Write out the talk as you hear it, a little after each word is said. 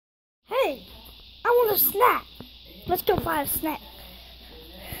want a snack. Let's go find a snack.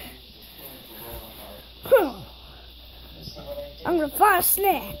 I'm gonna find a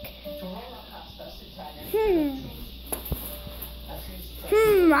snack.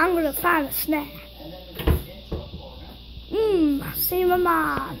 I'm gonna find a snack. I see my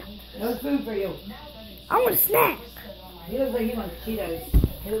mom. No food for you. I want a snack. He looks like he wants Cheetos.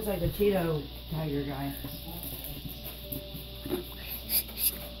 He looks like the Cheeto tiger guy.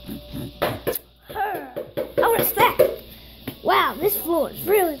 I want a snack. Wow, this floor is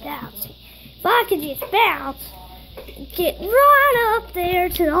really bouncy. If I could just bounce and get right up there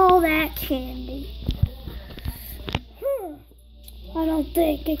to all that candy. I don't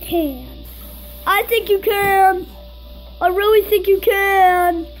think I can. I think you can. I really think you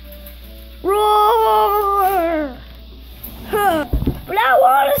can. Roar! But I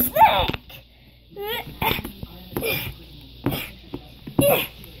want a snack.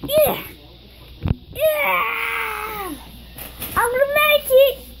 Yeah! I'm gonna make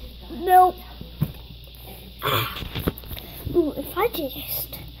it. Nope. Ooh, if I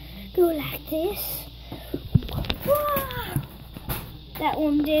just go like this. Wow. That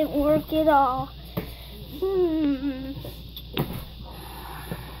one didn't work at all.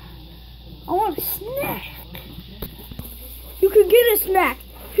 I want a snack. You can get a snack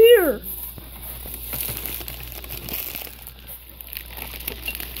here.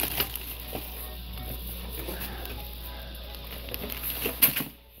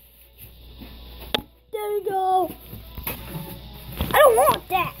 There you go. I don't want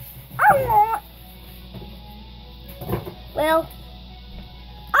that.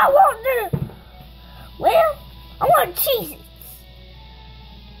 I want Cheez-Its.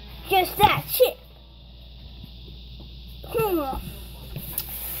 Just that chip.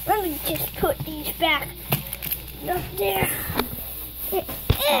 Let me just put these back up there.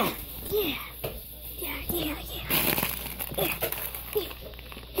 Yeah.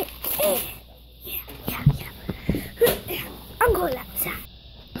 I'm going outside.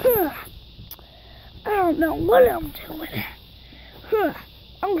 I don't know what I'm doing.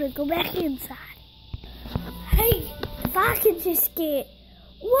 I'm gonna go back inside. Hey, if I could just get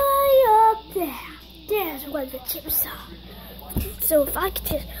way up there. There's where the chips are. So if I could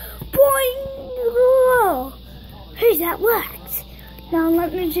just boing, whoa. Hey, that worked. Now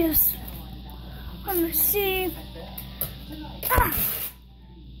let me see.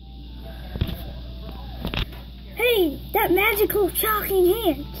 Hey, that magical talking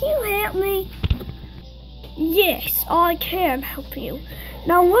hand. Can you help me? Yes, I can help you.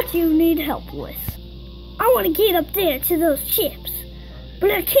 Now what do you need help with? I want to get up there to those chips.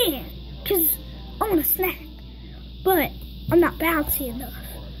 But I can't, because I want a snack. But I'm not bouncy enough.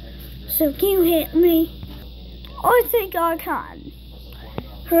 So can you help me? I think I can.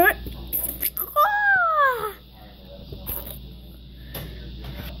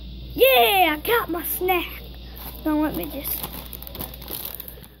 Yeah, I got my snack. Now let me just...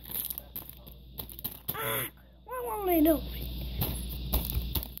 why won't it open?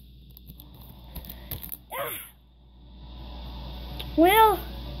 Well,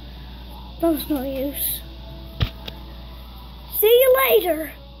 that was no use. See you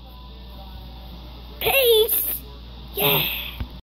later. Peace. Yeah.